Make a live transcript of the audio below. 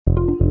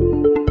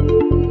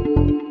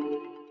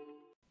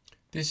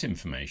This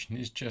information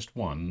is just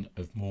one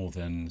of more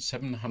than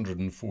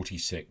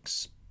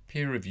 746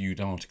 peer-reviewed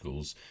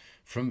articles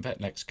from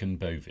Vetlexicon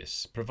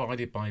Bovis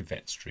provided by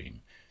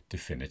VetStream,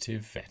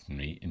 Definitive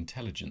Veterinary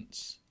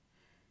Intelligence.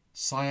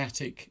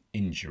 Sciatic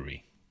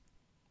injury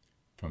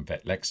from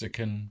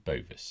Vetlexicon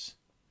Bovis.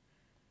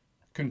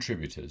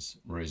 Contributors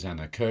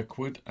Rosanna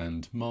Kirkwood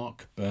and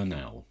Mark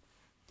Burnell.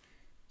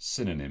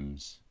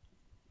 Synonyms: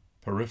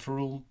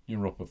 peripheral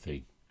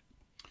neuropathy,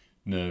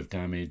 nerve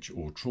damage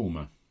or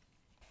trauma.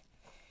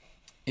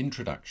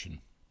 Introduction.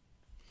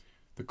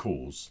 The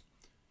cause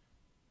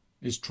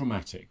is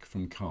traumatic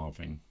from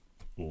carving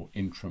or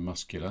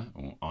intramuscular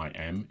or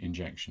IM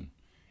injection,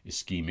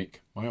 ischemic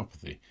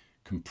myopathy,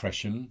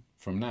 compression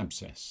from an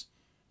abscess,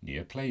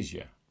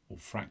 neoplasia or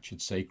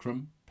fractured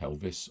sacrum,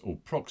 pelvis or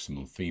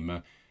proximal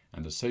femur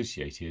and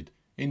associated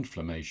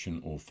inflammation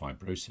or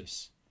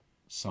fibrosis.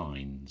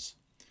 Signs: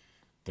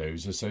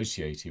 those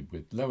associated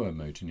with lower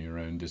motor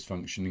neuron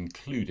dysfunction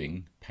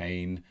including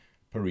pain,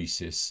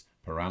 paresis,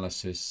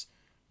 paralysis,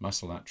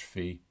 muscle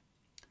atrophy,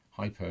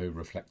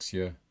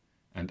 hyporeflexia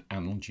and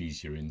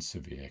analgesia in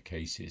severe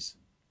cases.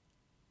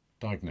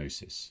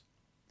 Diagnosis: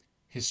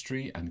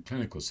 history and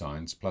clinical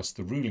signs plus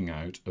the ruling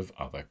out of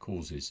other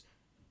causes.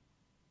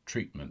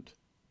 Treatment: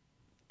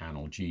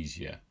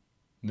 analgesia,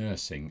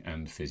 nursing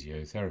and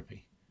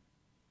physiotherapy.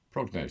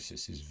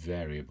 Prognosis is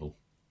variable.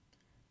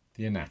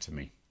 The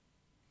anatomy.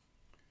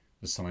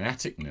 The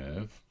sciatic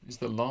nerve is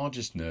the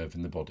largest nerve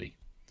in the body.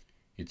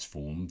 It's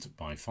formed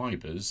by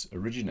fibres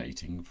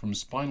originating from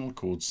spinal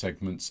cord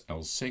segments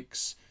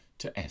L6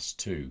 to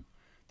S2.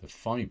 The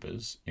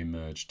fibres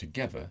emerge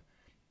together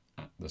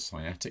at the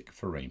sciatic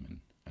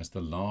foramen as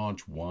the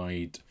large,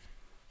 wide,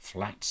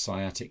 flat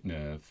sciatic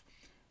nerve,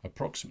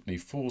 approximately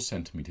 4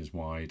 cm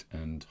wide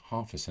and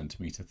half a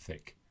centimetre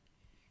thick.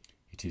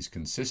 It is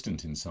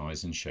consistent in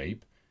size and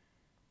shape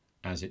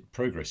as it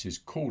progresses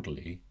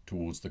caudally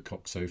towards the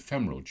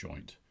coxofemoral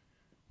joint,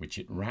 which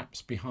it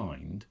wraps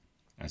behind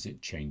as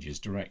it changes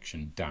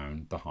direction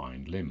down the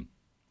hind limb.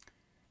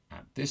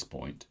 At this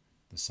point,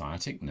 the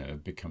sciatic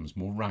nerve becomes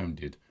more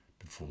rounded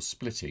before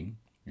splitting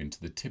into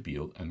the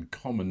tibial and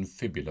common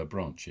fibular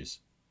branches.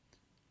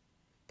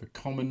 The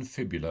common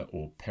fibula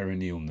or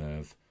perineal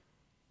nerve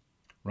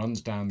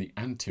runs down the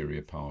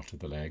anterior part of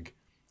the leg,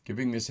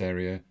 giving this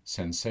area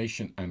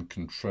sensation and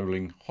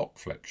controlling hock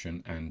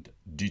flexion and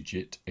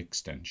digit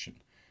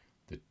extension.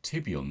 The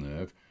tibial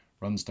nerve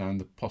runs down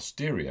the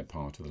posterior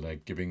part of the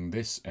leg, giving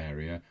this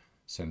area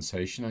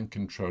sensation and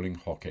controlling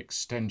hock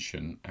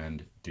extension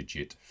and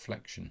digit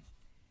flexion.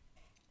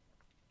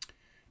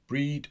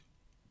 Breed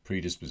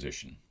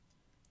predisposition.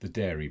 The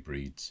dairy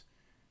breeds.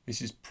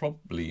 This is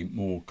probably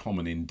more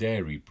common in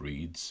dairy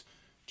breeds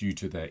due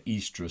to their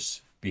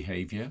estrous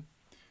behaviour,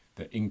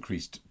 their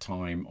increased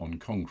time on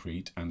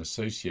concrete and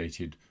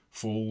associated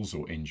falls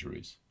or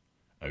injuries,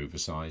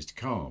 oversized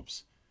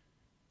calves,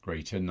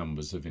 greater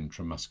numbers of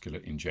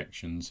intramuscular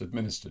injections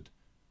administered,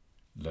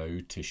 low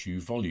tissue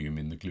volume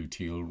in the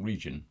gluteal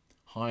region,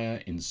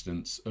 higher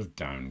incidence of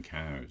down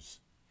cows.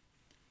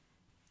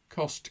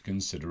 Cost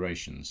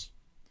considerations.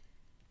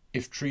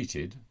 If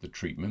treated, the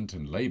treatment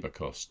and labour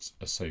costs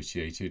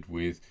associated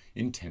with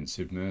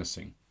intensive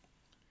nursing.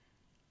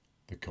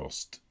 The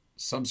cost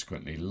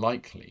subsequently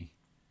likely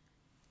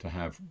to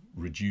have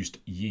reduced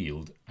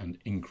yield and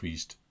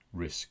increased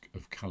risk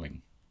of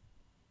culling.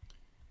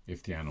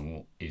 If the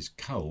animal is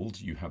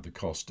culled, you have the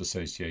cost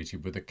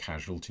associated with a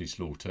casualty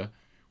slaughter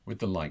with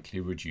the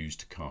likely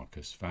reduced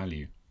carcass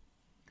value.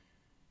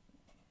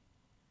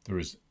 There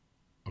is,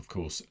 of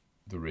course,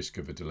 the risk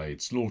of a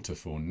delayed slaughter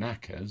for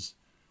knackers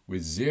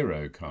with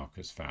zero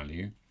carcass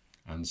value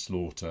and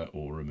slaughter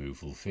or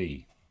removal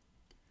fee.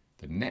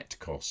 The net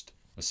cost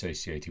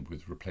associated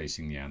with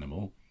replacing the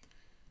animal,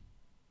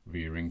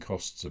 rearing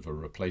costs of a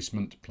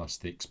replacement plus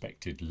the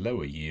expected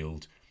lower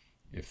yield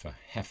if a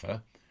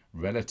heifer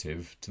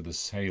relative to the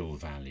sale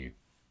value.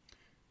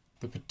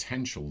 The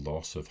potential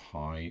loss of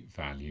high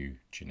value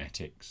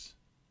genetics.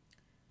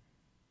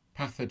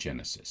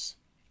 Pathogenesis.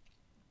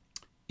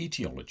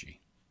 Etiology.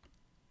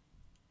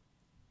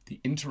 The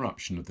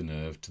interruption of the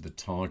nerve to the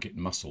target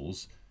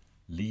muscles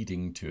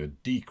leading to a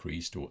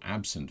decreased or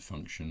absent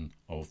function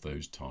of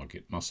those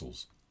target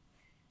muscles.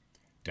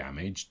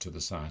 Damage to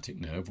the sciatic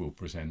nerve will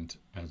present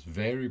as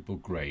variable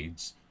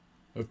grades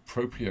of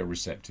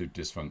proprioceptive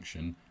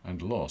dysfunction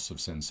and loss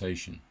of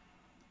sensation.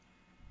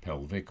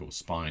 Pelvic or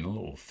spinal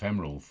or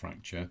femoral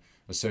fracture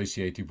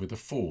associated with a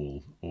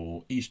fall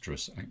or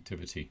estrous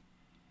activity.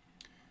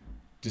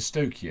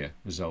 Dystocia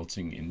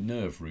resulting in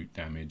nerve root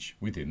damage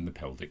within the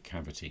pelvic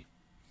cavity.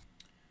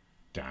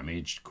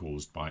 Damage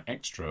caused by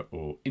extra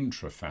or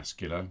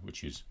intravascular,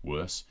 which is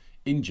worse,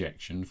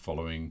 injection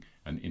following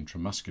an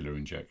intramuscular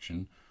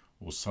injection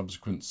or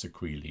subsequent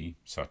sequelae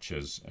such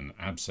as an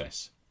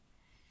abscess.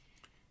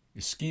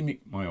 Ischemic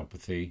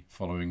myopathy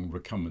following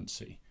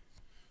recumbency,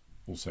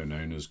 also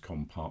known as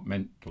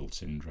compartmental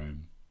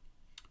syndrome.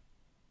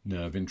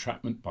 Nerve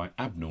entrapment by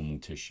abnormal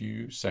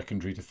tissue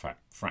secondary to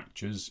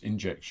fractures,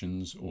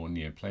 injections or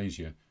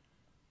neoplasia,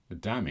 The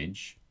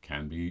damage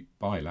can be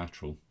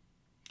bilateral.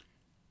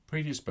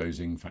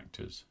 Predisposing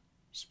factors.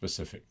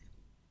 Specific.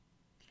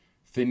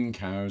 Thin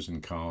cows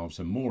and calves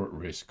are more at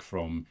risk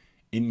from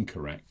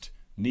incorrect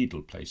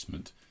needle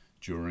placement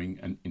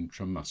during an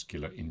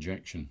intramuscular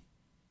injection.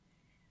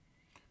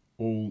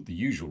 All the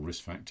usual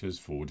risk factors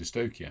for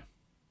dystocia.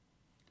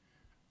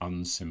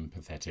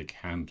 Unsympathetic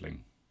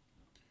handling.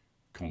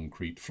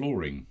 Concrete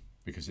flooring,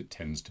 because it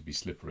tends to be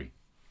slippery.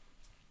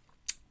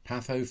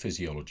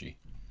 Pathophysiology.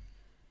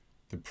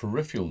 The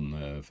peripheral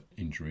nerve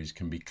injuries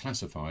can be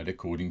classified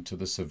according to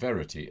the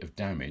severity of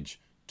damage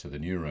to the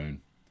neuron.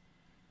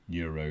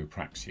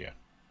 Neuropraxia.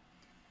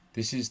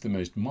 This is the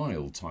most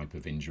mild type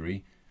of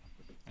injury,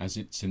 as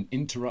it's an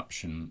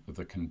interruption of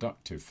the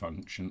conductive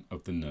function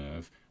of the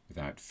nerve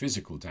without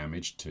physical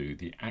damage to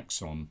the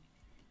axon.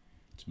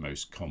 It's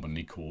most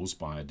commonly caused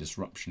by a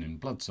disruption in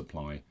blood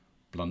supply,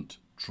 blunt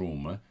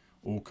trauma,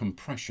 or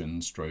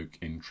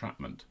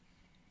compression/entrapment.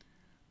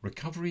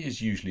 Recovery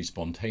is usually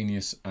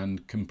spontaneous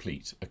and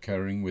complete,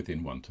 occurring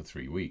within 1 to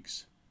 3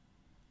 weeks.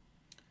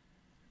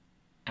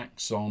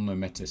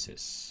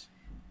 Axonometesis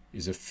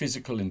is a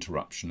physical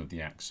interruption of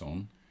the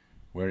axon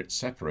where it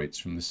separates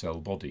from the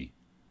cell body,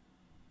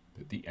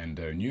 but the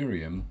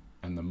endoneurium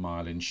and the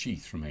myelin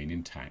sheath remain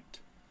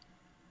intact.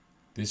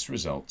 This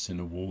results in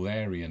a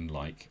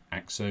Wallerian-like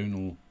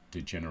axonal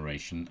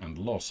degeneration and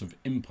loss of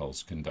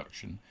impulse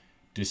conduction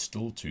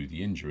distal to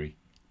the injury.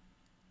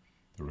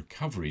 The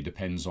recovery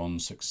depends on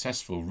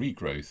successful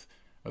regrowth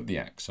of the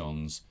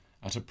axons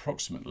at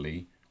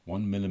approximately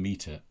 1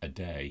 millimeter a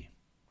day.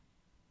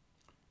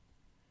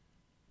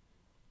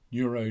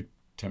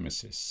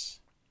 Neurotemesis.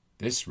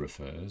 This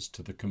refers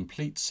to the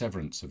complete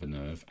severance of a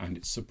nerve and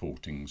its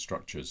supporting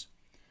structures,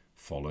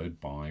 followed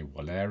by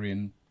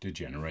Wallerian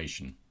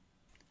degeneration.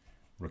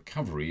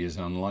 Recovery is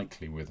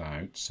unlikely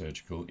without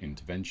surgical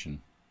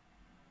intervention.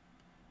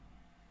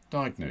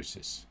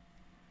 Diagnosis.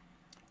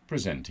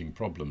 Presenting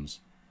problems.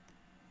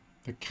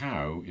 The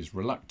cow is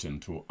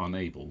reluctant or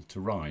unable to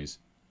rise.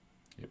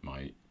 It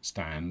might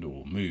stand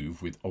or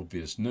move with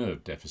obvious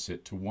nerve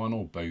deficit to one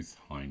or both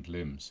hind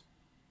limbs.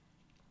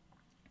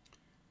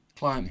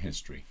 Client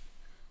history.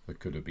 There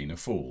could have been a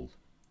fall,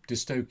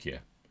 dystocia,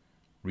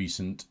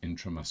 recent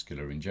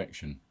intramuscular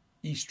injection,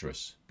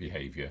 estrous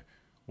behaviour,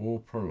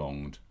 or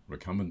prolonged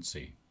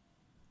recumbency.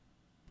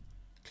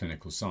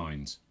 Clinical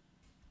signs.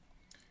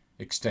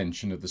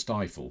 Extension of the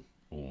stifle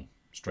or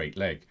straight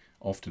leg,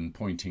 often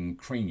pointing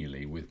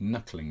cranially with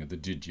knuckling of the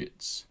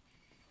digits.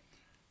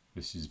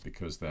 This is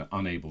because they're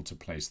unable to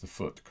place the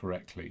foot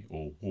correctly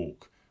or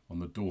walk on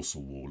the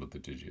dorsal wall of the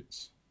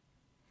digits.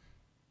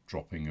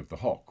 Dropping of the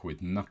hock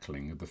with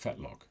knuckling of the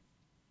fetlock.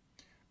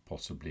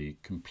 Possibly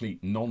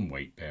complete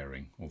non-weight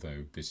bearing,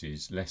 although this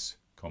is less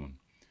common.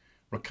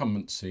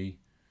 Recumbency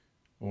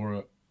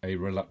or a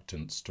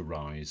reluctance to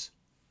rise.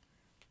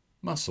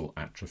 Muscle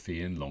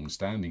atrophy in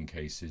long-standing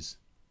cases.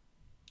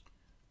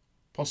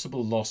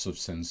 Possible loss of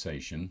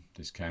sensation,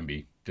 this can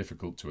be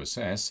difficult to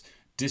assess,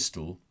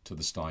 distal to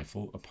the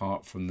stifle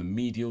apart from the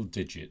medial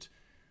digit,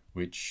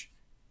 which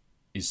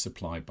is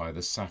supplied by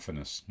the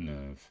saphenous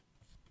nerve,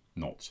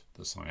 not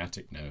the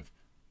sciatic nerve.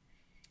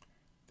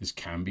 This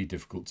can be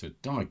difficult to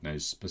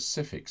diagnose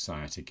specific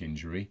sciatic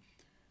injury,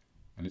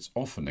 and it's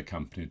often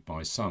accompanied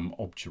by some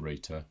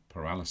obturator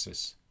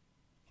paralysis.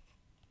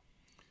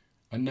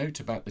 A note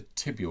about the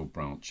tibial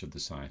branch of the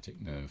sciatic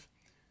nerve.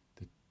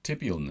 The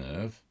tibial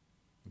nerve,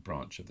 the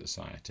branch of the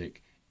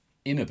sciatic,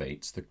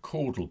 innervates the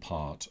caudal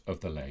part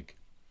of the leg.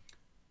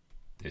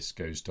 This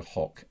goes to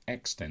hock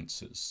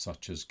extensors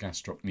such as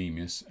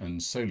gastrocnemius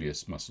and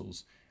soleus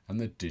muscles and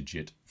the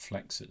digit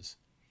flexors.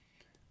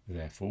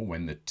 Therefore,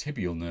 when the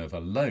tibial nerve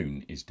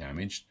alone is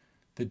damaged,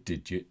 the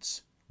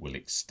digits will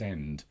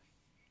extend.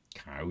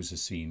 Cows are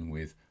seen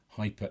with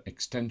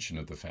hyperextension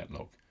of the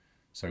fetlock,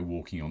 so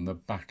walking on the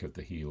back of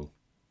the heel.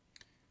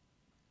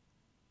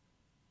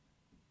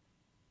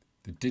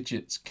 The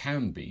digits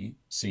can be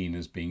seen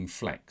as being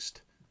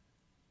flexed.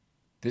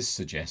 This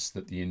suggests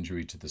that the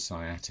injury to the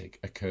sciatic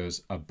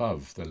occurs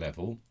above the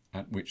level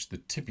at which the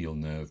tibial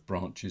nerve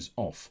branches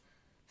off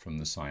from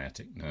the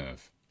sciatic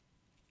nerve.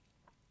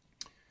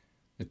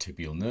 The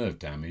tibial nerve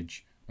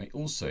damage may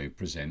also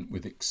present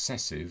with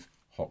excessive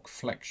hock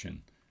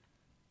flexion,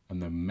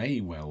 and there may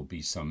well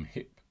be some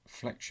hip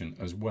flexion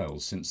as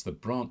well, since the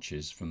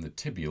branches from the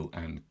tibial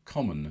and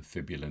common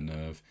fibular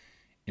nerve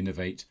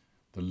innervate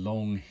the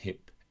long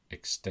hip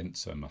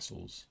extensor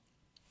muscles.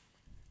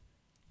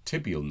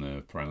 Tibial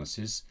nerve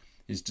paralysis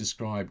is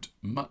described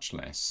much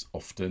less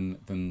often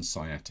than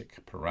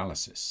sciatic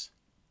paralysis.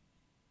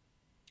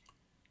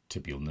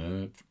 Tibial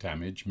nerve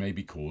damage may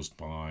be caused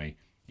by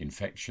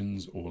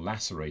infections or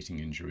lacerating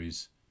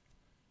injuries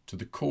to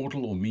the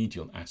caudal or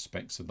medial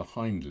aspects of the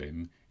hind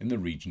limb in the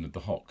region of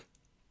the hock.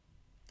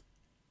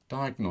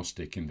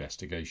 Diagnostic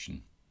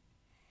investigation.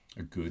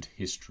 A good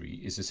history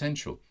is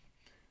essential.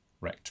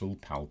 Rectal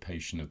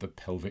palpation of the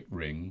pelvic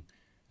ring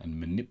and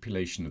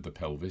manipulation of the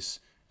pelvis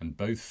and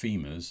both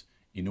femurs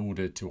in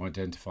order to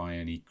identify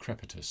any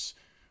crepitus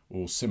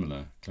or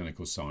similar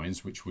clinical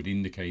signs which would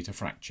indicate a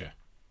fracture.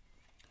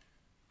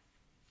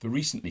 The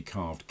recently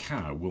calved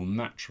cow will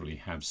naturally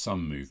have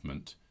some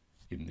movement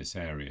in this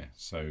area,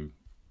 so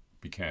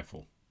be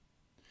careful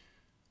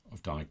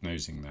of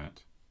diagnosing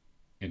that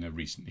in a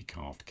recently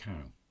calved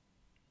cow.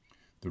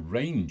 The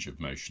range of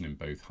motion in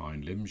both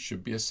hind limbs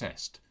should be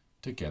assessed,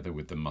 together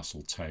with the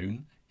muscle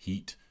tone,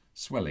 heat,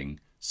 swelling,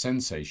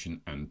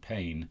 sensation and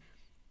pain.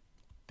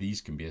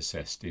 These can be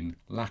assessed in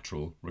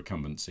lateral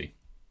recumbency.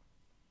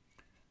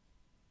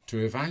 To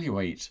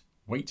evaluate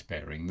weight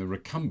bearing, the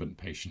recumbent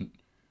patient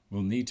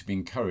will need to be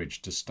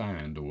encouraged to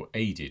stand or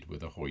aided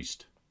with a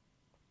hoist.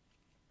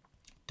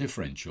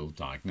 Differential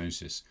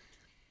diagnosis.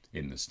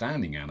 In the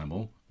standing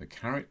animal, the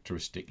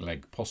characteristic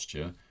leg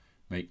posture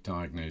make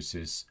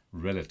diagnosis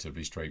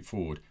relatively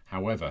straightforward.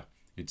 However,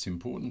 it's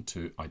important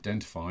to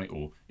identify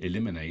or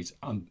eliminate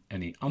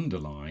any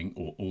underlying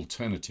or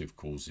alternative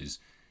causes,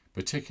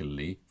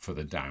 particularly for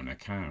the downer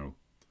cow,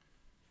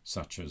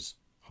 such as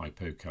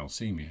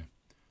hypocalcemia,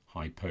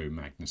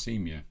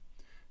 hypomagnesemia,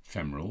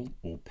 femoral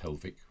or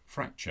pelvic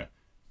fracture,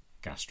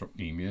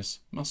 gastrocnemius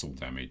muscle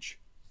damage,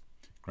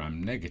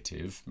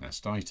 gram-negative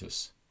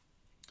mastitis,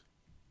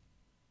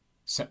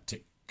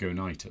 septic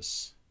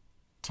gonitis,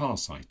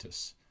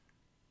 tarsitis,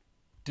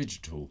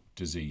 digital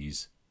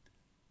disease,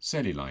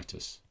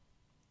 cellulitis,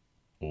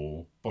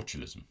 or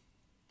botulism.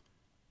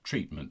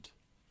 Treatment.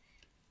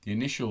 The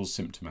initial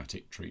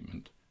symptomatic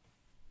treatment.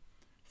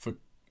 For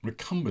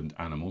recumbent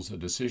animals, a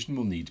decision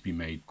will need to be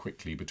made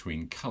quickly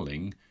between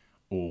culling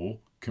or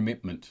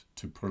commitment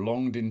to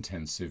prolonged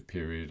intensive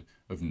period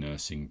of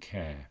nursing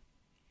care.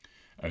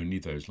 Only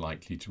those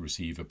likely to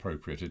receive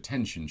appropriate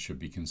attention should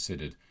be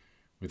considered.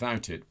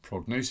 Without it,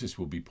 prognosis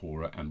will be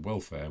poorer and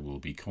welfare will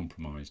be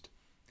compromised.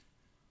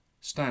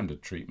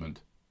 Standard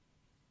treatment.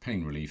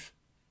 Pain relief.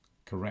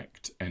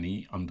 Correct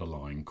any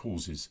underlying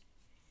causes.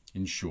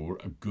 Ensure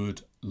a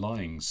good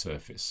lying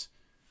surface.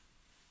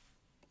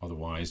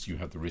 Otherwise, you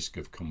have the risk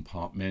of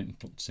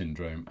compartmental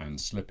syndrome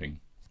and slipping.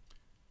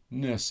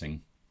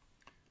 Nursing.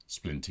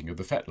 Splinting of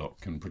the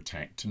fetlock can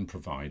protect and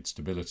provide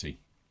stability.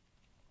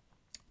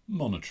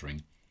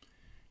 Monitoring.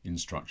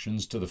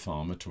 Instructions to the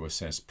farmer to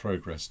assess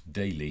progress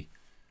daily.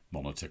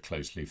 Monitor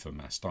closely for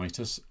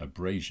mastitis,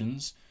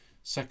 abrasions,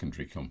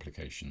 secondary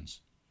complications.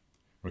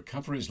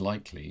 Recovery is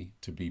likely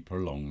to be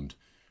prolonged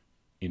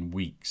in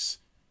weeks,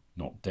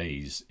 not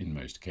days in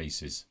most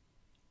cases.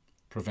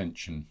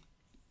 Prevention.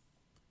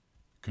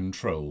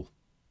 Control.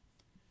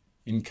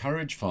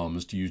 Encourage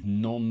farmers to use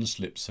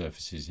non-slip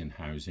surfaces in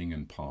housing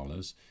and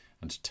parlours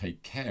and to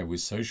take care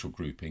with social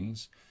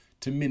groupings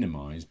to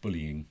minimise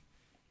bullying.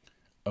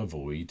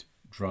 Avoid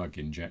drug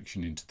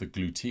injection into the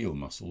gluteal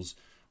muscles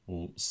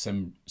or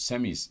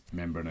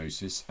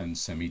semimembranosis and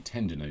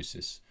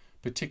semitendinosis,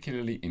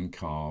 particularly in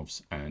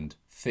calves and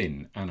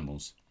thin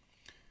animals.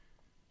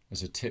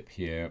 As a tip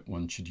here,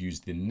 one should use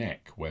the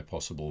neck where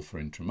possible for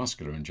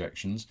intramuscular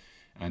injections,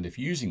 and if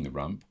using the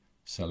rump,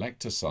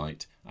 select a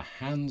site a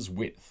hand's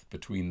width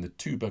between the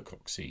tuber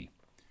cocci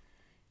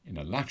in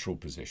a lateral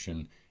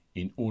position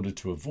in order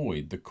to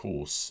avoid the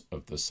course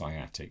of the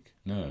sciatic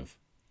nerve.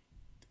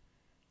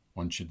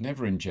 One should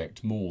never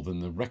inject more than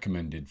the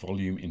recommended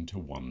volume into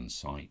one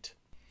site.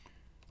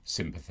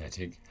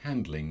 Sympathetic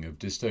handling of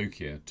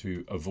dystocia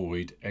to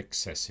avoid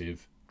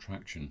excessive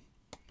traction.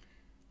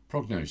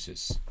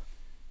 Prognosis.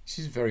 This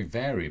is very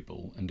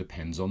variable and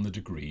depends on the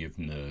degree of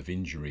nerve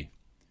injury.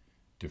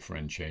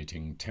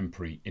 Differentiating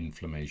temporary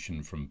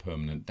inflammation from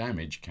permanent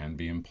damage can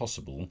be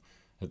impossible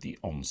at the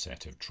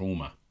onset of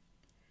trauma.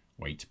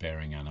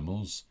 Weight-bearing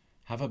animals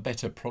have a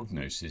better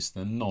prognosis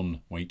than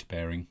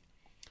non-weight-bearing.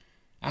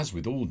 As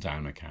with all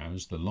downer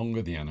cows, the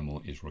longer the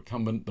animal is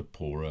recumbent, the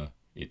poorer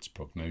its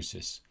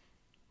prognosis.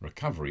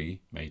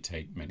 Recovery may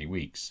take many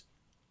weeks.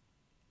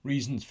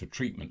 Reasons for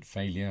treatment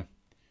failure: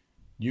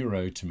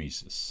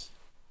 neurotomesis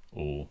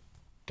or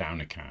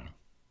downer cow.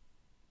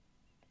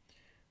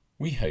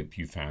 We hope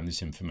you found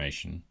this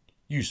information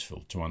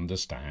useful to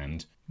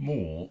understand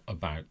more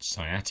about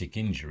sciatic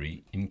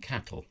injury in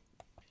cattle.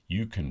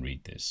 You can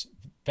read this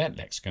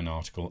Vetlexicon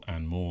article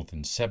and more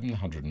than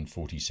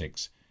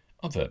 746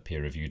 other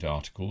peer-reviewed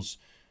articles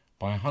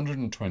by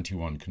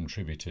 121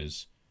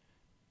 contributors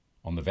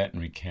on the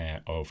veterinary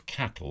care of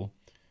cattle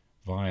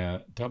via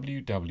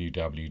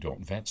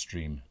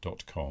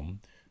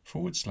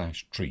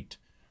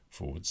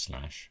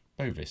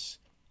www.vetstream.com/treat/Bovis.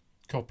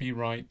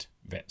 Copyright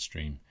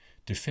Vetstream.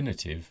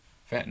 Definitive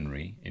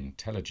veterinary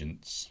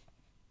intelligence.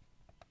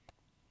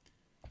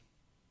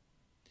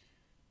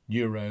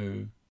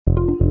 Neuro